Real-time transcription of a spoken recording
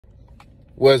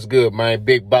What's good, man?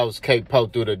 Big Boss K Poe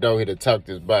through the door here to talk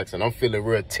this boxing. I'm feeling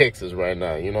real Texas right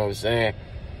now, you know what I'm saying?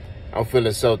 I'm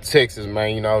feeling so Texas,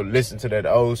 man, you know, listen to that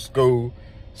old school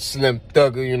Slim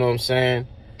Thugger, you know what I'm saying?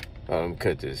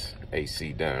 Cut this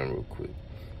AC down real quick.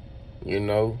 You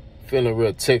know, feeling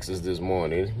real Texas this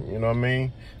morning, you know what I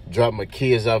mean? Drop my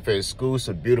kids off at school, it's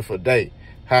a beautiful day.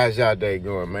 How's y'all day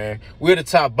going, man? We're the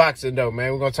top boxing, though,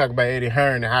 man. We're going to talk about Eddie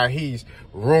Hearn and how he's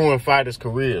ruined fighters'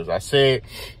 careers. I said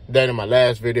that in my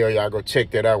last video. Y'all go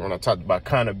check that out when I talked about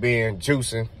Conor being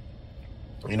juicing.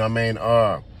 You know what I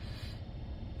mean?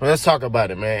 Let's talk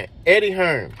about it, man. Eddie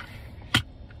Hearn.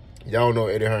 Y'all know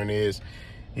what Eddie Hearn is.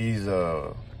 He's,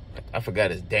 I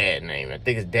forgot his dad's name. I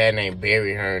think his dad named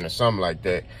Barry Hearn or something like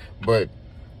that. But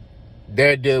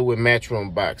they're dealing with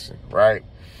Matchroom Boxing, right?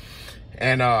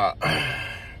 And,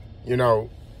 you know,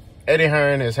 Eddie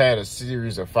Hearn has had a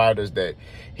series of fighters that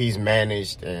he's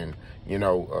managed. And, you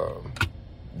know,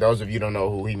 those of you don't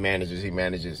know who he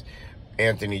manages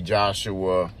Anthony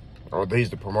Joshua, or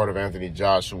he's the promoter of Anthony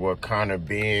Joshua, Conor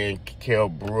Ben, Kell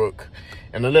Brook,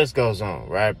 and the list goes on,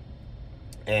 right?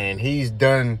 And he's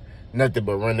done nothing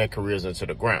but run their careers into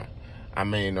the ground. I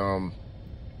mean,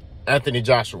 Anthony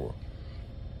Joshua,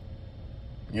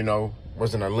 you know,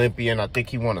 was an Olympian. I think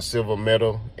he won a silver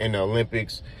medal in the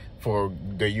Olympics for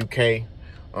the UK.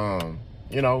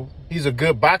 You know, he's a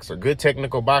good boxer, good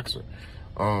technical boxer.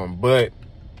 But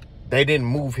they didn't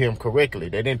move him correctly.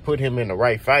 They didn't put him in the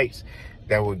right fights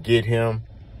that would get him,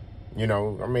 you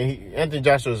know. I mean, Anthony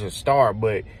Joshua is a star,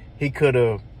 but he could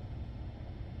have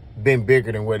been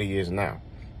bigger than what he is now.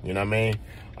 You know what I mean?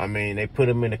 I mean, they put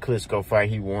him in the Klitschko fight.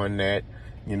 He won that.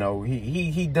 You know,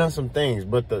 he done some things,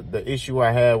 but the issue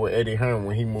I had with Eddie Hearn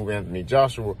when he moved Anthony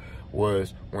Joshua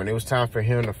was when it was time for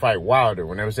him to fight Wilder,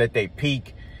 when it was at their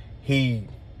peak, he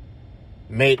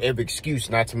made every excuse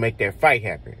not to make that fight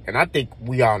happen. And I think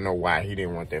we all know why he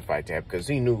didn't want that fight to happen, because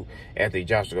he knew Anthony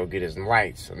Joshua was going to get his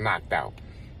lights knocked out.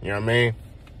 You know what I mean?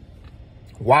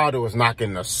 Wilder was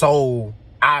knocking the soul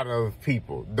out of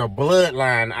people, the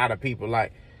bloodline out of people.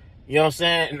 Like, you know what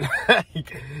I'm saying?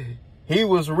 He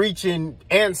was reaching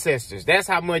ancestors. That's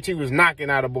how much he was knocking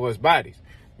out of boys' bodies.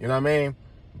 You know what I mean?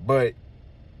 But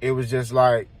it was just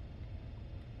like,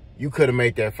 you could have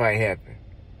made that fight happen.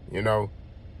 You know,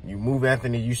 you move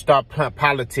Anthony, you stop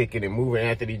politicking and moving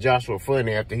Anthony Joshua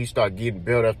funny after he started getting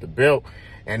belt after belt.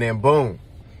 And then boom,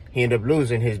 he ended up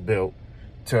losing his belt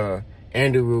to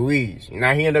Andy Ruiz.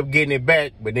 Now he ended up getting it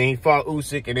back, but then he fought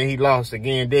Usyk and then he lost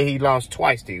again. Then he lost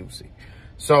twice to Usyk.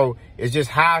 So it's just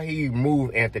how he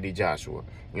moved Anthony Joshua.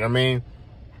 You know what I mean?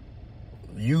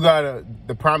 You gotta,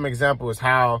 the prime example is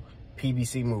how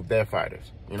PBC moved their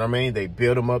fighters. You know what I mean? They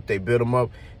build them up,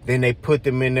 then they put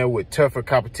them in there with tougher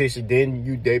competition.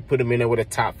 Then they put them in there with a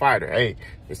top fighter. Hey,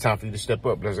 it's time for you to step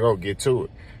up. Let's go, get to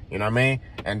it. You know what I mean?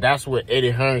 And that's what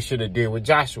Eddie Hearn should have did with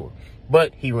Joshua.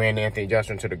 But he ran Anthony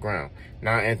Joshua into the ground.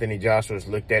 Now Anthony Joshua is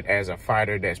looked at as a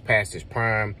fighter that's past his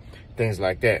prime, things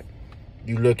like that.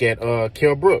 You look at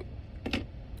Kell Brook.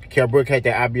 Kell Brook had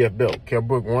that IBF belt. Kell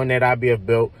Brook won that IBF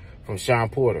belt from Sean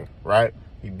Porter, right?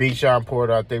 He beat Sean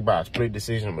Porter, I think, by a split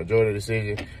decision, a majority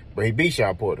decision, but he beat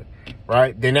Sean Porter,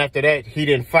 right? Then after that, he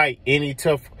didn't fight any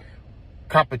tough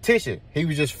competition. He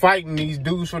was just fighting these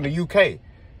dudes from the UK,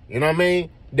 you know what I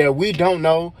mean, that we don't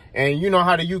know. And you know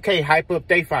how the UK hype up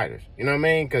their fighters, you know what I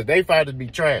mean? Because they fighters be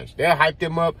trash. They'll hype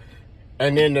them up,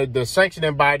 and then the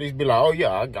sanctioning bodies be like, oh,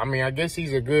 yeah, I mean, I guess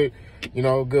he's a good, you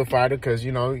know, good fighter, because,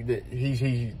 you know,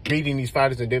 he's beating these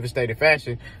fighters in devastating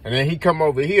fashion. And then he come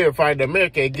over here and fight in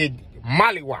America and get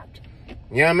mollywopped.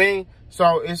 You know what I mean?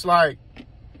 So it's like,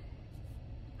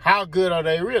 how good are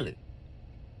they really?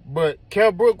 But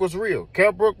Kell Brook was real.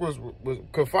 Kell Brook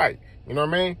could fight. You know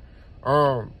what I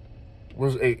mean?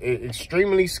 Was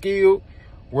extremely skilled,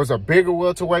 was a bigger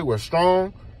welterweight, was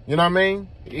strong. You know what I mean?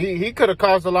 He could have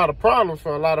caused a lot of problems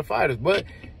for a lot of fighters, but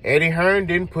Eddie Hearn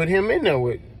didn't put him in there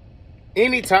with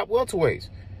any top welterweights.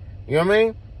 You know what I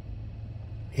mean?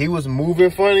 He was moving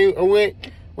funny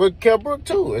with Kell Brook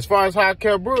too, as far as how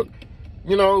Kell Brook,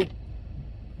 you know,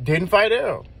 didn't fight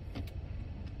Errol.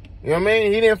 You know what I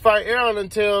mean? He didn't fight Errol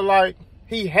until, like,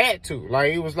 he had to.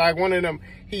 Like, it was like one of them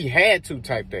he had to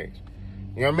type things.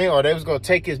 You know what I mean? Or they was going to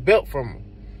take his belt from him.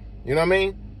 You know what I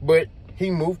mean? But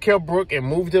he moved Kell Brook and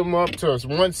moved him up to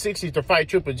 160 to fight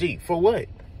Triple G. For what?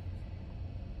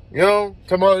 You know,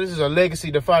 tomorrow this is a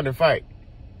legacy-defining fight.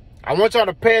 I want y'all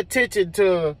to pay attention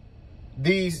to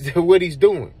what he's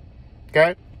doing,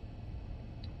 okay?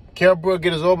 Kell Brook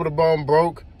get his orbital bone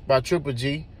broke by Triple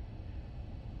G.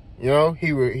 You know, he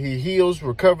heals,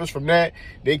 recovers from that.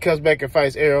 Then he comes back and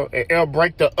fights Errol, and Errol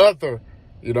break the other.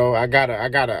 You know, I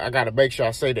gotta make sure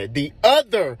I say that the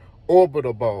other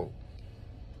orbital bone.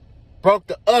 Broke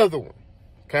the other one,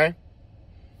 okay?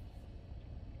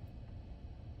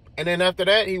 And then after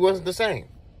that, he wasn't the same.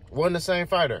 Wasn't the same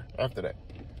fighter after that.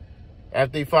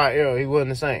 After he fought Errol, he wasn't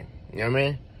the same. You know what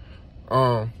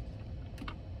I mean?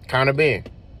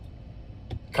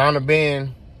 Conor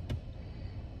Ben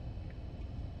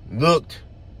looked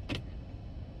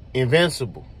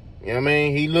invincible. You know what I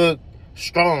mean? He looked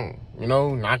strong. You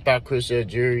know, knocked out Chris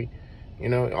Algieri. You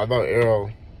know, although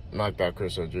Errol knocked out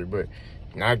Chris Algieri, but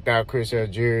knocked out Chris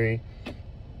Algieri.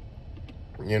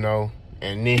 You know,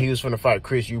 and then he was finna fight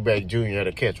Chris Eubank Jr. at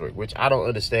a catchweight, which I don't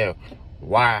understand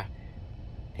why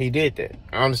he did that.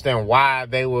 I understand why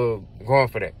they were going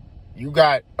for that. You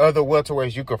got other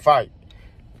welterweights you could fight.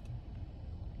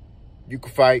 You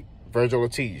could fight Virgil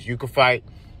Ortiz. You could fight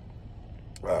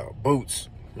Boots.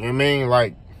 You know what I mean?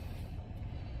 Like,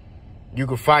 you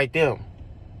could fight them.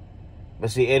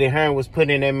 But see, Eddie Hearn was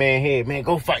putting in that man's head, man,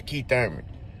 go fight Keith Thurman.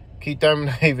 Keith Thurman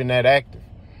not even that active.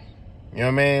 You know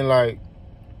what I mean? Like,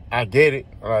 I get it.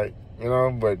 Like, you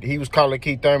know, but he was calling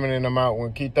Keith Thurman in them out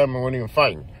when Keith Thurman wasn't even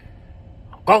fighting.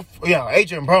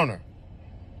 Adrian Broner.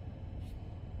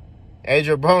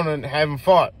 Adrian Broner haven't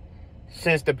fought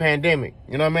since the pandemic.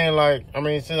 You know what I mean? Like,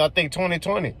 since I think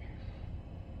 2020.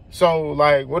 So,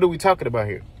 like, what are we talking about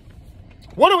here?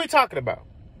 What are we talking about?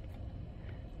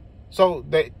 So,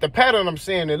 the pattern I'm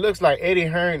seeing, it looks like Eddie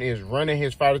Hearn is running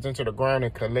his fighters into the ground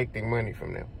and collecting money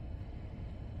from them.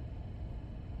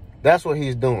 That's what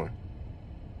he's doing.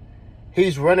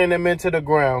 He's running them into the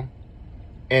ground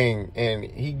and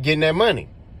he getting that money.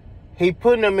 He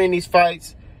putting them in these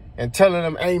fights and telling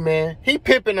them, hey, man, he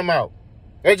pimping them out.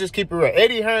 Let's just keep it real.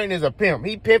 Eddie Hearn is a pimp.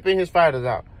 He pimping his fighters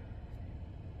out.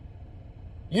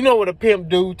 You know what a pimp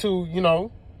do to, you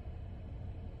know,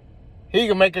 he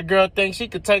can make a girl think she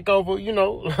could take over, you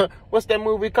know, what's that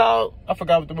movie called? I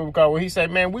forgot what the movie called, where he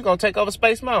said, man, we gonna take over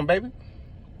Space Mountain, baby.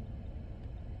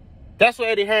 That's what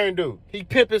Eddie Hearn do. He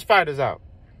pimp his fighters out.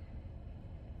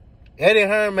 Eddie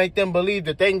Hearn make them believe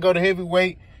that they can go to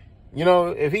heavyweight. You know,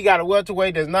 if he got a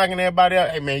welterweight that's knocking everybody out,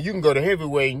 hey, man, you can go to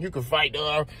heavyweight and you can fight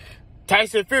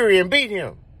Tyson Fury and beat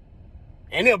him.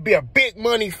 And it'll be a big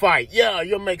money fight. Yeah,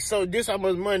 you'll make this how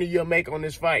much money you'll make on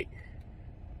this fight.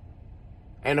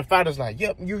 And the fighter's like,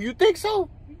 yep, you think so?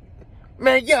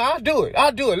 Man, yeah, I'll do it.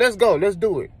 Let's go. Let's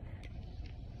do it.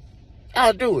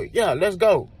 I'll do it. Yeah, let's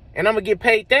go. And I'm going to get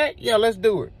paid that? Yeah, let's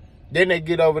do it. Then they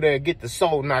get over there and get the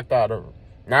soul knocked out of them.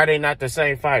 Now they not the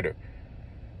same fighter.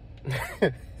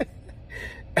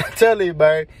 I tell you,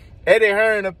 man, Eddie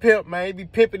Hearn a pimp, man. He be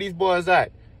pimping these boys out.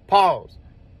 Pause.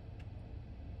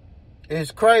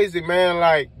 It's crazy, man.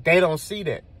 Like, they don't see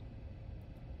that.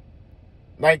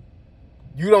 Like,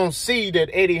 you don't see that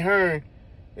Eddie Hearn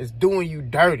is doing you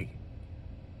dirty.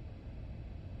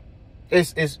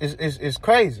 It's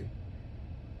crazy.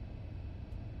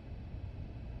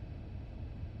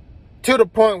 To the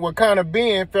point where Conor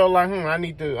Ben felt like, I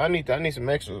need some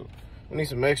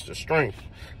extra strength.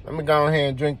 Let me go ahead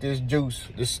and drink this juice,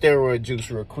 this steroid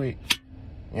juice real quick.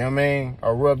 You know what I mean?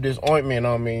 Or rub this ointment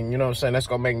on me, you know what I'm saying? That's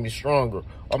gonna make me stronger.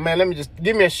 Or man, let me just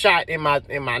give me a shot in my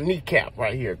kneecap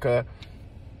right here, cuz.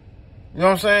 You know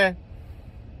what I'm saying?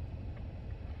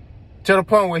 To the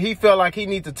point where he felt like he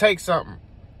need to take something.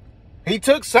 He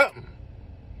took something.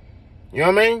 You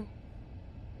know what I mean?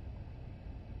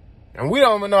 And we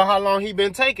don't even know how long he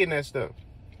been taking that stuff.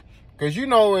 Because, you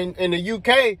know, in the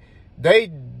UK,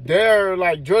 they're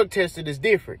like drug tested is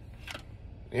different.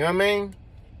 You know what I mean?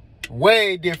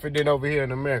 Way different than over here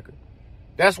in America.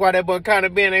 That's why that boy Conor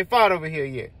Ben ain't fought over here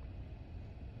yet.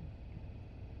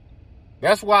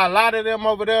 That's why a lot of them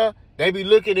over there, they be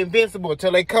looking invincible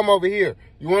until they come over here.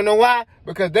 You want to know why?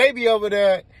 Because they be over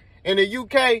there in the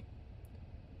UK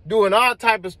doing all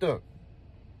type of stuff.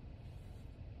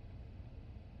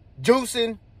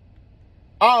 Juicing,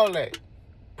 all that.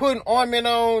 Putting ointment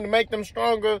on to make them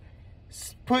stronger.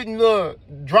 Putting little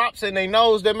drops in their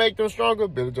nose that make them stronger.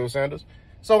 Billy Joe Sanders.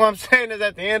 So what I'm saying is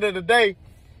at the end of the day,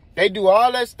 they do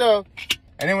all that stuff.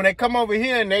 And then when they come over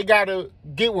here and they got to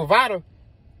get with Vita,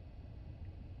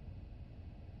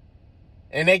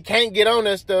 and they can't get on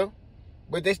that stuff,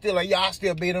 but they still like, yeah, I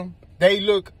still beat them. They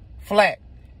look flat.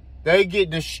 They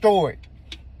get destroyed.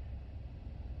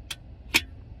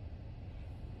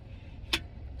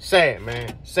 Sad,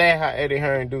 man. Sad how Eddie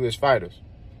Hearn do his fighters.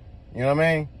 You know what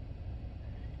I mean?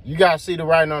 You got to see the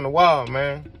writing on the wall,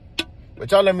 man.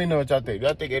 But y'all let me know what y'all think.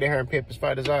 Y'all think Eddie Hearn pimp his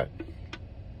fighters out?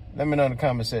 Let me know in the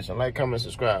comment section. Like, comment,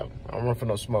 subscribe. I don't run for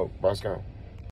no smoke. Boss gone.